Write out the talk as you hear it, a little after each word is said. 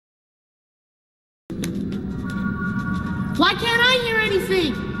Why can't I hear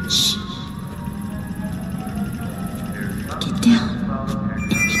anything? Shh. Get down and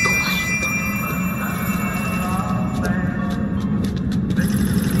be quiet.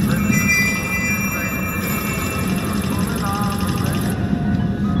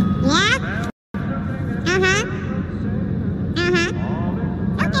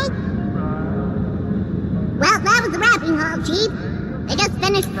 Well, that was the wrapping haul, Chief. They just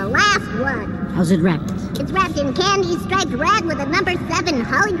finished the last one. How's it wrapped? It's wrapped in candy striped rag with a number 7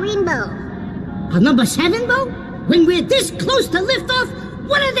 holly green bow. A number 7 bow? When we're this close to liftoff,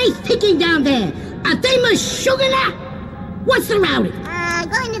 what are they thinking down there? Are they Meshuggah? What's the routing?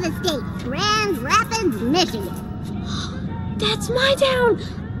 Going to the States. Grand Rapids, Michigan. That's my town.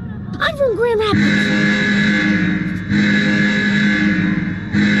 I'm from Grand Rapids.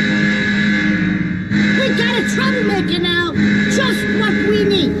 We got a troublemaker now. Just what we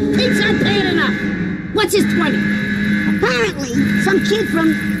need. Things aren't paying enough. What's his 20? Apparently, some kid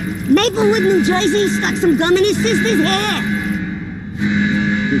from Maplewood, New Jersey stuck some gum in his sister's hair.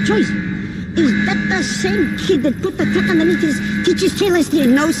 New Jersey? Is that the same kid that put the tuck underneath his teacher's chair last year?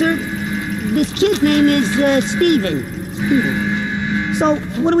 No, sir. This kid's name is, Steven. So,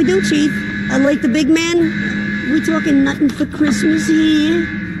 what do we do, Chief? Like the big man? We talking nothing for Christmas here?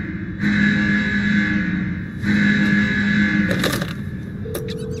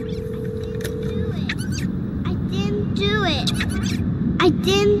 I didn't do it. I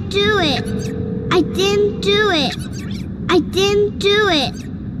didn't do it. I didn't do it. I didn't do it.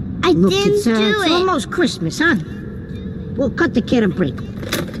 I Look, didn't it's do it. almost Christmas, huh? We'll cut the kid a break.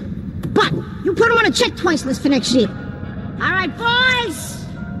 But you put him on a check twice list for next year. All right, boys.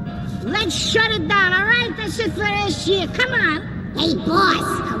 Let's shut it down, all right? That's it for this year. Come on. Hey, boss,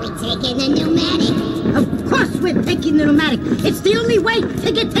 are we taking the pneumatic? Of course we're taking the pneumatic. It's the only way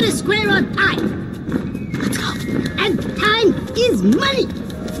to get to the square on time. Let's go. And time is money.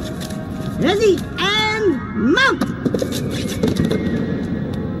 Ready and mount.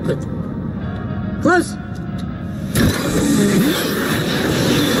 Good. Close.